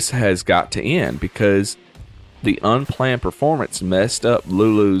 this has got to end because the unplanned performance messed up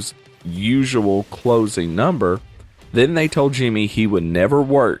Lulu's usual closing number. Then they told Jimi he would never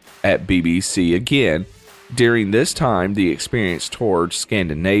work at BBC again. During this time, the Experience toured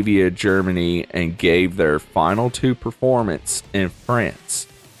Scandinavia, Germany, and gave their final 2 performances in France.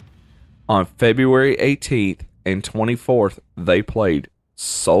 On February 18th and 24th, they played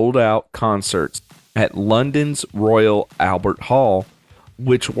sold-out concerts at London's Royal Albert Hall,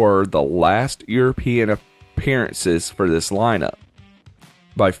 which were the last European appearances for this lineup.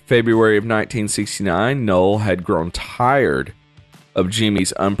 By February of 1969, Noel had grown tired of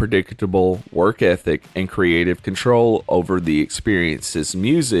Jimi's unpredictable work ethic and creative control over the Experience's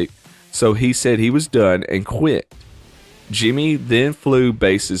music, so he said he was done and quit. Jimi then flew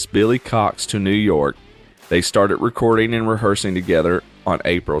bassist Billy Cox to New York. They started recording and rehearsing together on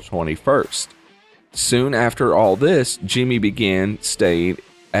April 21st. Soon after all this, Jimi began staying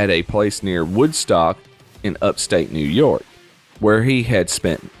at a place near Woodstock in upstate New York, where he had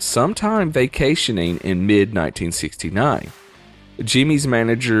spent some time vacationing in mid-1969. Jimi's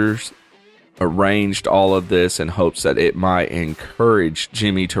managers arranged all of this in hopes that it might encourage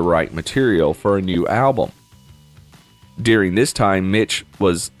Jimi to write material for a new album. During this time, Mitch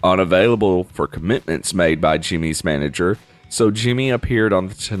was unavailable for commitments made by Jimi's manager, so Jimi appeared on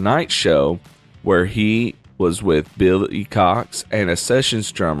The Tonight Show, where he was with Billy Cox and a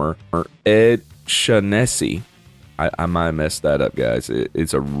sessions drummer, Ed Shaughnessy. I might have messed that up, guys.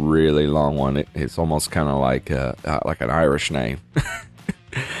 It's a really long one. It's almost kind of like an Irish name.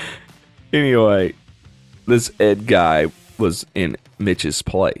 Anyway, this Ed guy was in Mitch's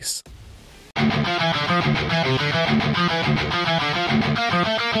place.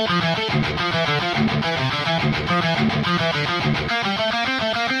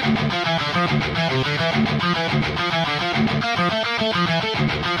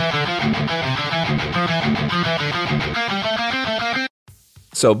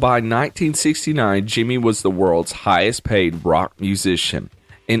 So by 1969, Jimi was the world's highest paid rock musician.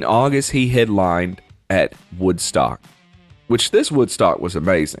 In August, he headlined at Woodstock, which this Woodstock was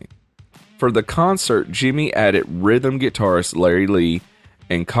amazing. For the concert, Jimi added rhythm guitarist Larry Lee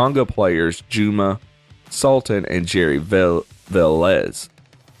and conga players Juma Sultan and Jerry Velez.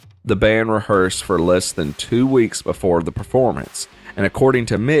 The band rehearsed for less than 2 weeks before the performance, and according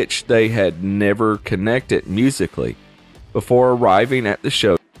to Mitch, they had never connected musically. Before arriving at the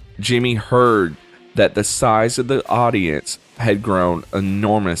show, Jimi heard that the size of the audience had grown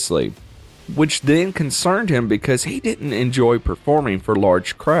enormously, which then concerned him because he didn't enjoy performing for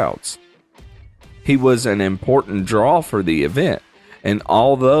large crowds. He was an important draw for the event, and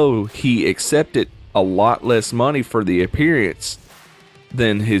although he accepted a lot less money for the appearance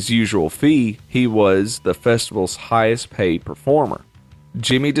than his usual fee, he was the festival's highest paid performer.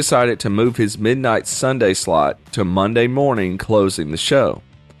 Jimi decided to move his midnight Sunday slot to Monday morning, closing the show.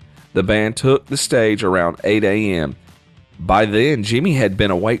 The band took the stage around 8 a.m. By then, Jimi had been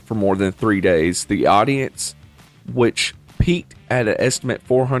awake for more than 3 days. The audience, which peaked at an estimate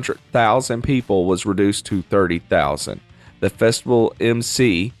 400,000 people, was reduced to 30,000. The festival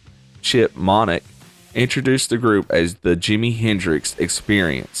MC, Chip Monick, introduced the group as the Jimi Hendrix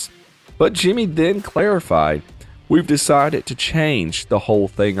Experience. But Jimi then clarified, "We've decided to change the whole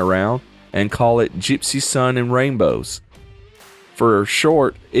thing around and call it Gypsy Sun and Rainbows." For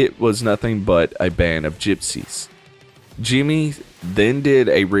short, it was nothing but a band of gypsies. Jimi then did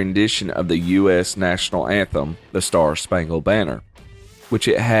a rendition of the U.S. national anthem, the Star Spangled Banner, which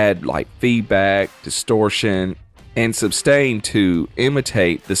it had like feedback, distortion, and sustained to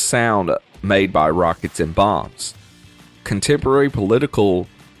imitate the sound made by rockets and bombs. Contemporary political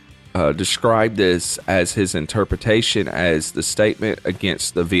described this as his interpretation as the statement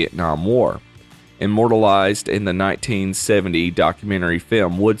against the Vietnam War. Immortalized in the 1970 documentary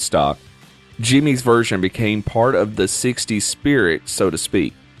film Woodstock, Jimi's version became part of the 60s spirit, so to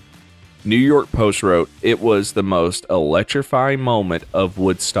speak. New York Post wrote, "It was the most electrifying moment of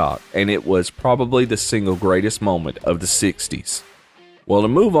Woodstock, and it was probably the single greatest moment of the 60s. Well, to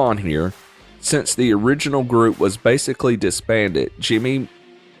move on here, since the original group was basically disbanded, Jimi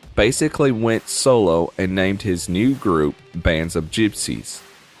basically went solo and named his new group Bands of Gypsies.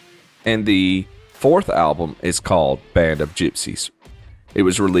 And the fourth album is called Band of Gypsies. It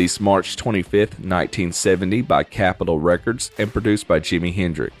was released March 25th, 1970 by Capitol Records and produced by Jimi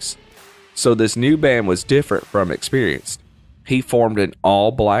Hendrix. So this new band was different from Experienced. He formed an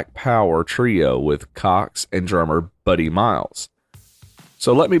all-black power trio with Cox and drummer Buddy Miles.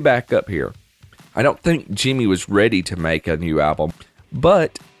 So let me back up here. I don't think Jimi was ready to make a new album,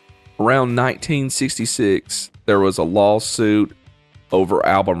 but around 1966, there was a lawsuit over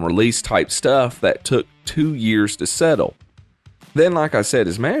album release type stuff that took 2 years to settle. Then, like I said,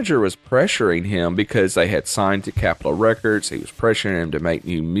 his manager was pressuring him because they had signed to Capitol Records. He was pressuring him to make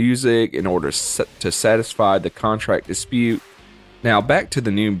new music in order to satisfy the contract dispute. Now, back to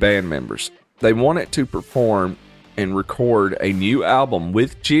the new band members. They wanted to perform and record a new album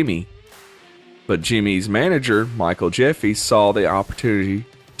with Jimi, but Jimi's manager, Michael Jeffy, saw the opportunity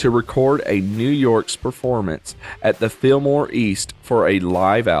to record a New York's performance at the Fillmore East for a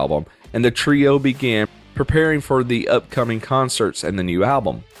live album, and the trio began preparing for the upcoming concerts and the new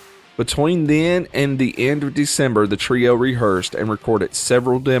album. Between then and the end of December, the trio rehearsed and recorded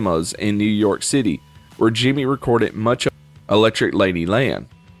several demos in New York City, where Jimi recorded much of Electric Ladyland.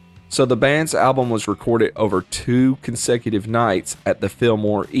 So the band's album was recorded over 2 consecutive nights at the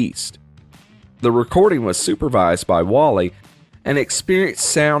Fillmore East. The recording was supervised by Wally, an experienced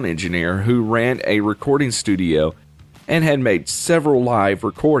sound engineer who ran a recording studio and had made several live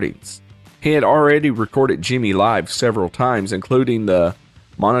recordings. He had already recorded Jimi live several times, including the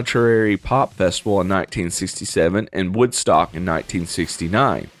Monterey Pop Festival in 1967 and Woodstock in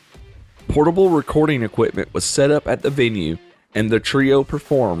 1969. Portable recording equipment was set up at the venue, and the trio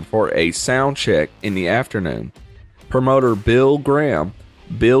performed for a sound check in the afternoon. Promoter Bill Graham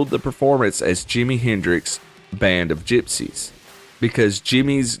billed the performance as Jimi Hendrix Band of Gypsies, because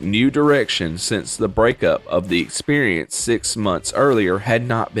Jimi's new direction since the breakup of the Experience 6 months earlier had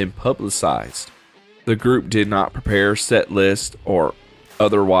not been publicized. The group did not prepare set list or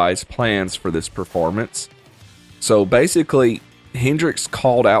otherwise plans for this performance. So basically, Hendrix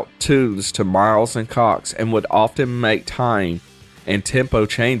called out tunes to Miles and Cox and would often make time and tempo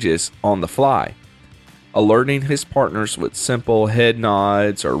changes on the fly, alerting his partners with simple head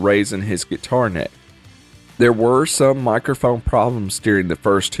nods or raising his guitar neck. There were some microphone problems during the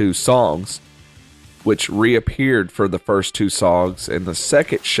first two songs, which reappeared for the first two songs in the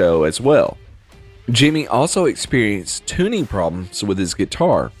second show as well. Jimi also experienced tuning problems with his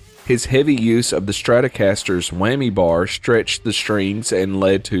guitar. His heavy use of the Stratocaster's whammy bar stretched the strings and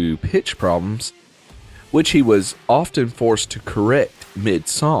led to pitch problems, which he was often forced to correct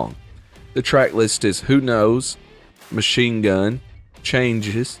mid-song. The track list is Who Knows, Machine Gun,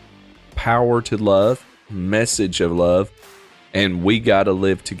 Changes, Power to Love, Message of Love, and We Gotta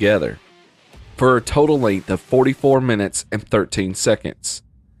Live Together, for a total length of 44 minutes and 13 seconds.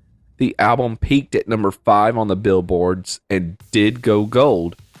 The album peaked at number 5 on the billboards and did go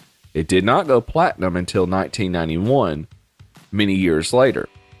gold. It did not go platinum until 1991, many years later.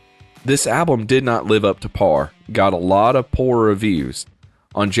 This album did not live up to par, got a lot of poor reviews.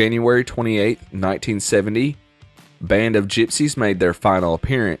 On January 28, 1970, Band of Gypsys made their final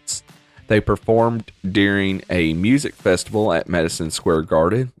appearance. They performed during a music festival at Madison Square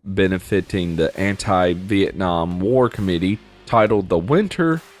Garden, benefiting the Anti-Vietnam War Committee, titled the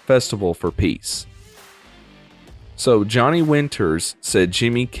Winter Festival for Peace. So Johnny Winters said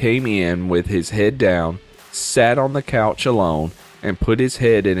Jimi came in with his head down, sat on the couch alone, and put his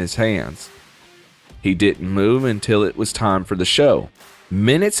head in his hands. He didn't move until it was time for the show.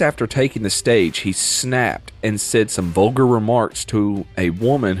 Minutes after taking the stage, he snapped and said some vulgar remarks to a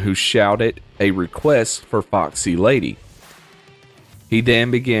woman who shouted a request for Foxy Lady. He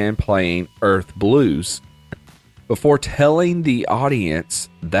then began playing Earth Blues before telling the audience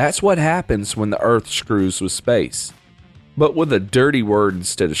that's what happens when the Earth screws with space, but with a dirty word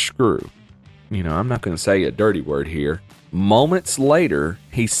instead of screw. I'm not going to say a dirty word here. Moments later,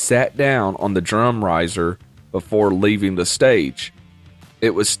 he sat down on the drum riser before leaving the stage.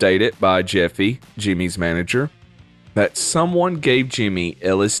 It was stated by Jeffy, Jimi's manager, that someone gave Jimi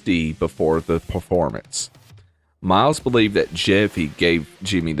LSD before the performance. Miles believed that Jeffy gave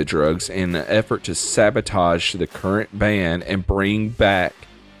Jimi the drugs in an effort to sabotage the current band and bring back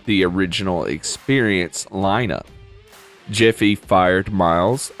the original Experience lineup. Jeffy fired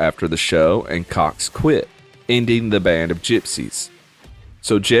Miles after the show and Cox quit, ending the Band of Gypsys.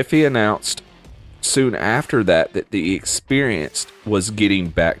 So Jeffy announced soon after that the Experience was getting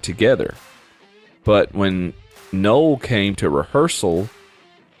back together. But when Noel came to rehearsal,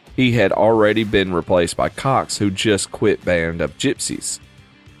 he had already been replaced by Cox, who just quit Band of Gypsys.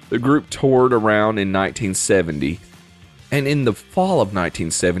 The group toured around in 1970, and in the fall of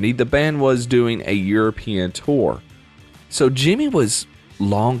 1970, the band was doing a European tour. So Jimi was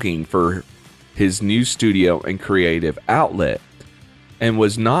longing for his new studio and creative outlet, and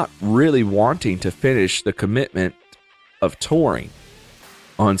was not really wanting to finish the commitment of touring.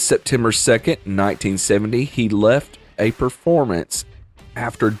 On September 2nd, 1970, he left a performance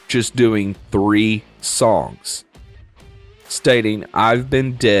after just doing 3 songs, stating, "I've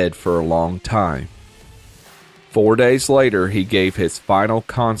been dead for a long time." 4 days later, he gave his final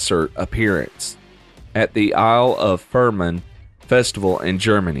concert appearance at the Isle of Furman Festival in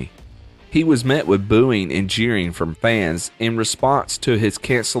Germany. He was met with booing and jeering from fans in response to his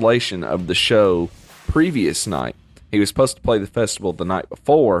cancellation of the show previous night. He was supposed to play the festival the night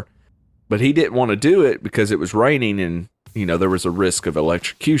before, but he didn't want to do it because it was raining and, there was a risk of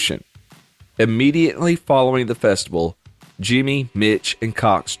electrocution. Immediately following the festival, Jimi, Mitch, and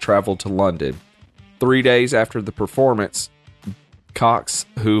Cox traveled to London. 3 days after the performance, Cox,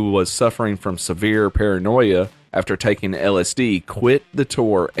 who was suffering from severe paranoia after taking LSD, quit the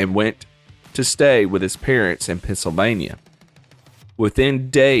tour and went to stay with his parents in Pennsylvania. Within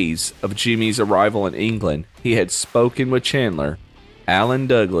days of Jimi's arrival in England, he had spoken with Chandler, Alan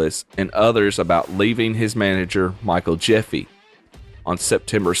Douglas, and others about leaving his manager, Michael Jeffy. On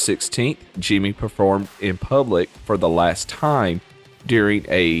September 16th, Jimi performed in public for the last time during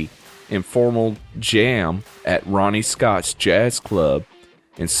a informal jam at Ronnie Scott's Jazz Club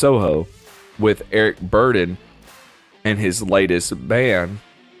in Soho with Eric Burden and his latest band,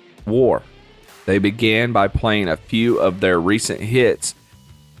 War. They began by playing a few of their recent hits,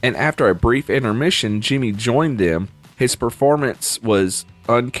 and after a brief intermission, Jimi joined them. His performance was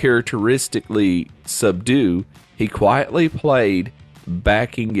uncharacteristically subdued. He quietly played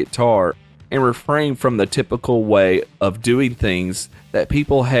backing guitar and refrained from the typical way of doing things that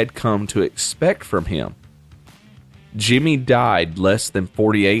people had come to expect from him. Jimi died less than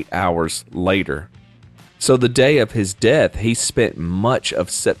 48 hours later. So the day of his death, he spent much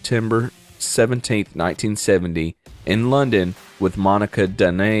of September 17th, 1970 in London with Monica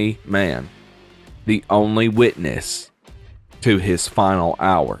Danae Mann, the only witness to his final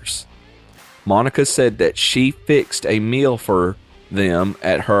hours. Monica said that she fixed a meal for them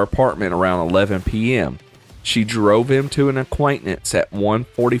at her apartment around 11 p.m. She drove him to an acquaintance at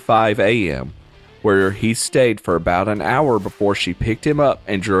 1:45 a.m., where he stayed for about an hour before she picked him up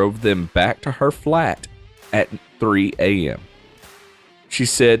and drove them back to her flat at 3 a.m. She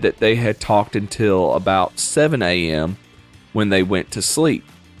said that they had talked until about 7 a.m. when they went to sleep.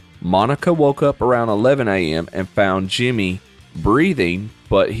 Monica woke up around 11 a.m. and found Jimi breathing,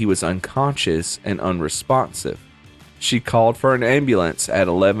 but he was unconscious and unresponsive. She called for an ambulance at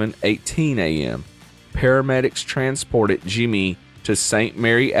 11:18 a.m. Paramedics transported Jimi to St.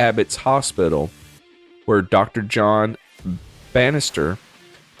 Mary Abbott's Hospital, where Dr. John Bannister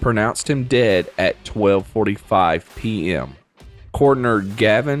pronounced him dead at 12:45 p.m. Coroner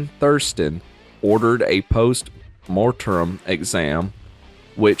Gavin Thurston ordered a post-mortem exam,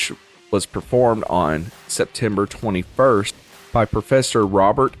 which was performed on September 21st by Professor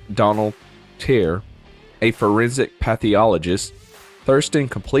Robert Donald Tier, a forensic pathologist. Thurston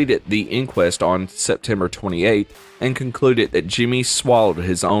completed the inquest on September 28th and concluded that Jimi swallowed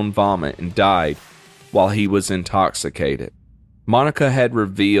his own vomit and died while he was intoxicated. Monica had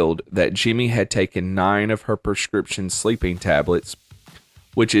revealed that Jimi had taken 9 of her prescription sleeping tablets,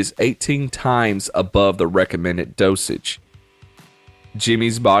 which is 18 times above the recommended dosage.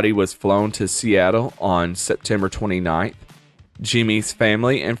 Jimi's body was flown to Seattle on September 29th. Jimi's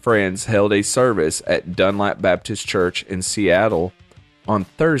family and friends held a service at Dunlap Baptist Church in Seattle on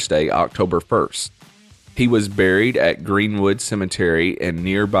Thursday, October 1st. He was buried at Greenwood Cemetery in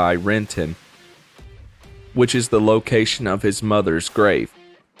nearby Renton, which is the location of his mother's grave.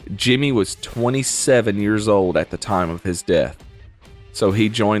 Jimi was 27 years old at the time of his death, so he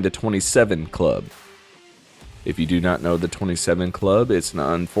joined the 27 Club. If you do not know the 27 Club, it's an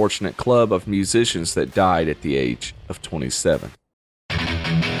unfortunate club of musicians that died at the age of 27.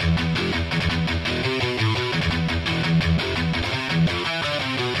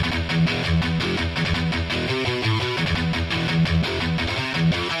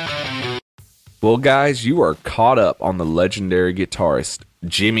 Well, guys, you are caught up on the legendary guitarist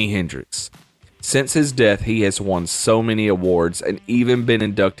Jimi Hendrix. Since his death, he has won so many awards and even been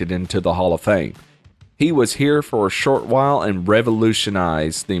inducted into the Hall of Fame. He was here for a short while and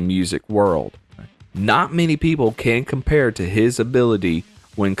revolutionized the music world. Not many people can compare to his ability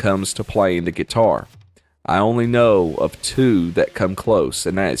when it comes to playing the guitar. I only know of 2 that come close,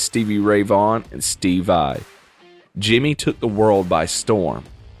 and that is Stevie Ray Vaughan and Steve Vai. Jimi took the world by storm.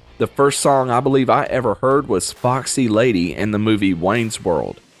 The first song I believe I ever heard was Foxy Lady in the movie Wayne's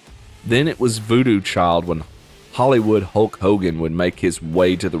World. Then it was Voodoo Child when Hollywood Hulk Hogan would make his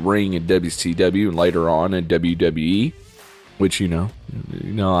way to the ring in WCW and later on in WWE, which you know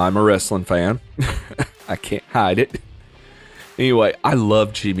I'm a wrestling fan. I can't hide it. Anyway, I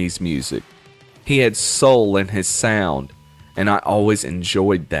love Jimi's music. He had soul in his sound, and I always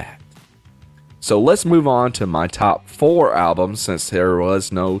enjoyed that. So let's move on to my top 4 albums since there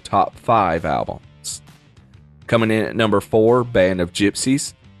was no top 5 albums. Coming in at number 4, Band of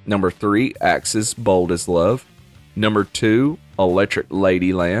Gypsies. Number 3, Axis, Bold as Love. Number 2, Electric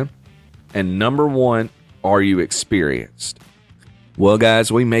Ladyland. And number 1, Are You Experienced? Well,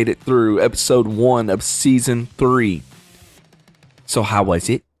 guys, we made it through episode 1 of season 3. So how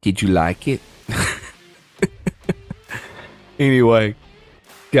was it? Did you like it? Anyway,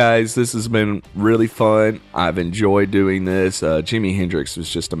 guys, this has been really fun. I've enjoyed doing this. Jimi Hendrix was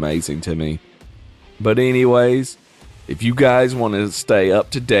just amazing to me. But anyways, if you guys want to stay up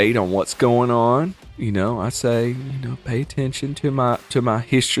to date on what's going on, I say, pay attention to my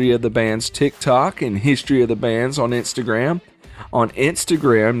History of the Bands TikTok and History of the Bands on Instagram. On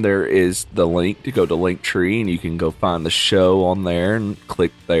Instagram, there is the link to go to Linktree, and you can go find the show on there and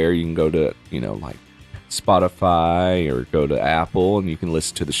click there. You can go to, like Spotify or go to Apple and you can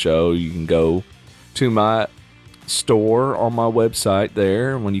listen to the show. You can go to my store on my website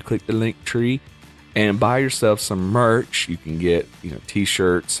there when you click the link tree and buy yourself some merch. You can get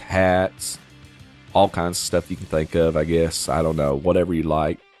t-shirts, hats, all kinds of stuff you can think of, I guess. I don't know, whatever you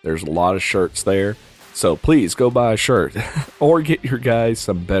like. There's a lot of shirts there, so please go buy a shirt. Or get your guys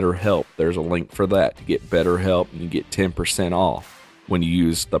some BetterHelp. There's a link for that to get BetterHelp, and you get 10% off when you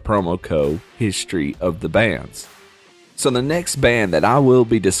use the promo code History of the Bands. So the next band that I will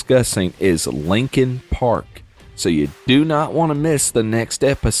be discussing is Linkin Park. So you do not want to miss the next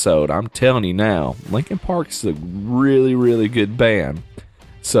episode. I'm telling you now, Linkin Park is a really, really good band.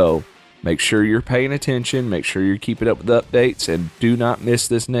 So Make sure you're paying attention. Make sure you're keeping up with the updates, and do not miss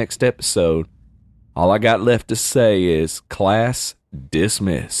this next episode. All I got left to say is class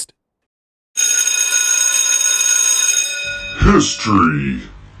dismissed. History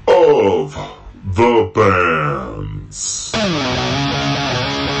of the bands.